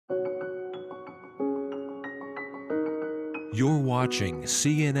You're watching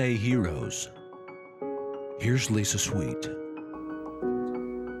CNA Heroes. Here's Lisa Sweet.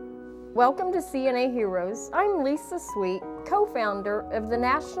 Welcome to CNA Heroes. I'm Lisa Sweet, co-founder of the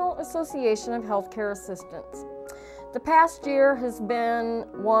National Association of Healthcare Assistants. The past year has been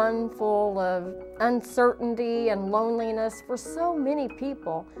one full of uncertainty and loneliness for so many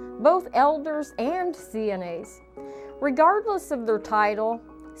people, both elders and CNAs. Regardless of their title,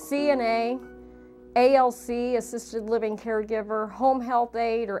 CNA, ALC, Assisted Living Caregiver, Home Health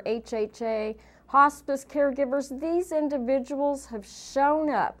Aide or HHA, hospice caregivers, these individuals have shown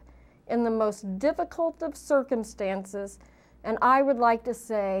up in the most difficult of circumstances, and I would like to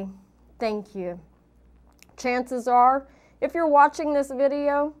say thank you. Chances are, if you're watching this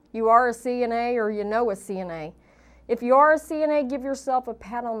video, you are a CNA or you know a CNA. If you are a CNA, give yourself a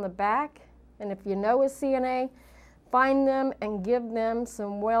pat on the back, and if you know a CNA, find them and give them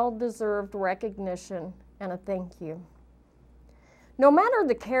some well-deserved recognition and a thank you. No matter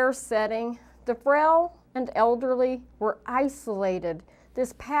the care setting, the frail and elderly were isolated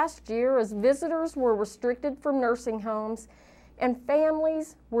this past year as visitors were restricted from nursing homes and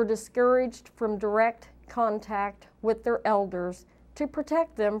families were discouraged from direct contact with their elders to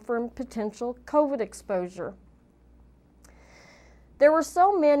protect them from potential COVID exposure. There were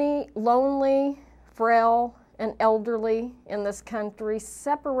so many lonely, frail, and elderly in this country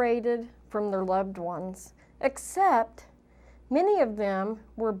separated from their loved ones, except many of them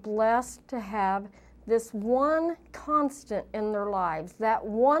were blessed to have this one constant in their lives, that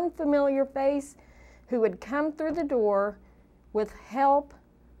one familiar face who would come through the door with help,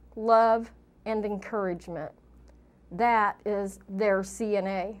 love, and encouragement. That is their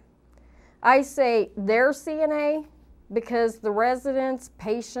CNA. I say their CNA because the residents,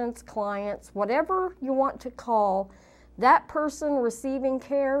 patients, clients, whatever you want to call that person receiving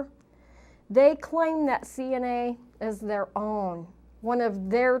care, they claim that CNA as their own, one of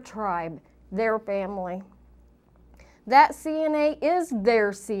their tribe, their family. That CNA is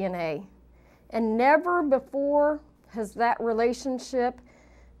their CNA, and never before has that relationship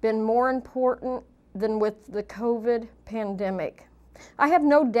been more important than with the COVID pandemic. I have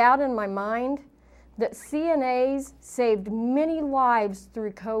no doubt in my mind that CNAs saved many lives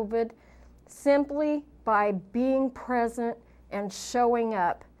through COVID simply by being present and showing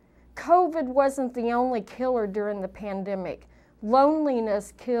up. COVID wasn't the only killer during the pandemic.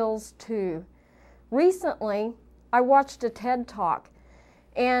 Loneliness kills too. Recently, I watched a TED Talk,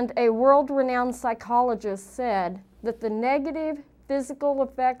 and a world-renowned psychologist said that the negative physical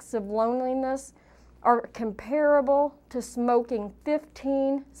effects of loneliness are comparable to smoking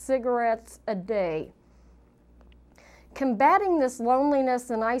 15 cigarettes a day. Combating this loneliness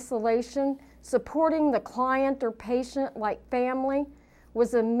and isolation, supporting the client or patient like family,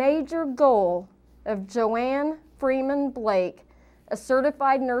 was a major goal of Joanne Freeman-Blake, a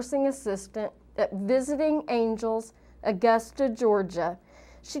certified nursing assistant at Visiting Angels, Augusta, Georgia.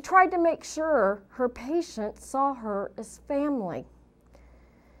 She tried to make sure her patients saw her as family.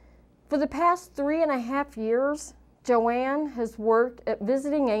 For the past 3.5 years, Joanne has worked at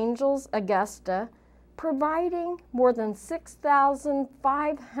Visiting Angels, Augusta, providing more than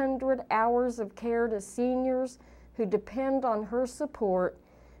 6,500 hours of care to seniors who depend on her support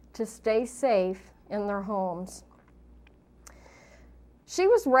to stay safe in their homes. She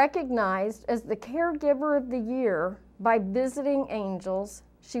was recognized as the Caregiver of the Year by Visiting Angels.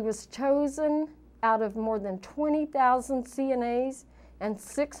 She was chosen out of more than 20,000 CNAs and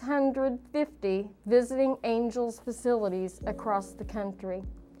 650 Visiting Angels facilities across the country.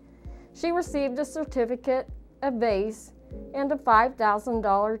 She received a certificate, a vase, and a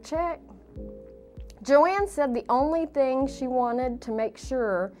 $5,000 check. Joanne said the only thing she wanted to make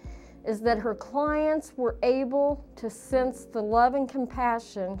sure is that her clients were able to sense the love and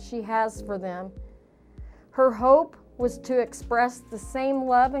compassion she has for them. Her hope was to express the same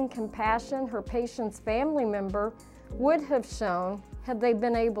love and compassion her patient's family member would have shown had they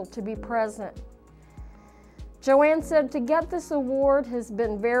been able to be present. Joanne said to get this award has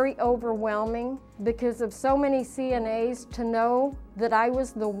been very overwhelming because of so many CNAs. To know that I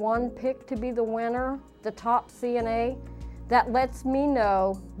was the one picked to be the winner, the top CNA, that lets me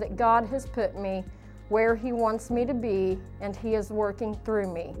know that God has put me where He wants me to be and He is working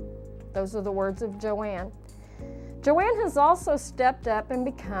through me. Those are the words of Joanne. Joanne has also stepped up and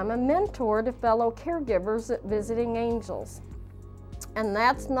become a mentor to fellow caregivers at Visiting Angels. And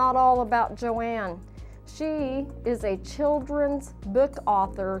that's not all about Joanne. She is a children's book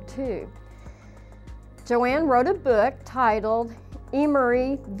author too. Joanne wrote a book titled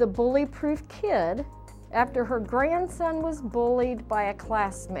Emery, the Bully-Proof Kid, after her grandson was bullied by a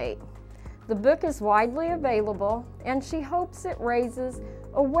classmate. The book is widely available, and she hopes it raises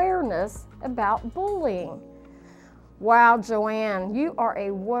awareness about bullying. Wow, Joanne, you are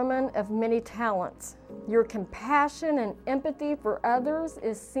a woman of many talents. Your compassion and empathy for others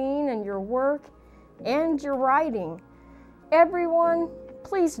is seen in your work and your writing. Everyone,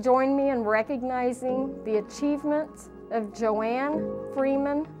 please join me in recognizing the achievements of Joanne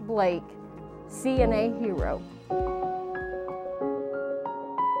Freeman-Blake, CNA Hero.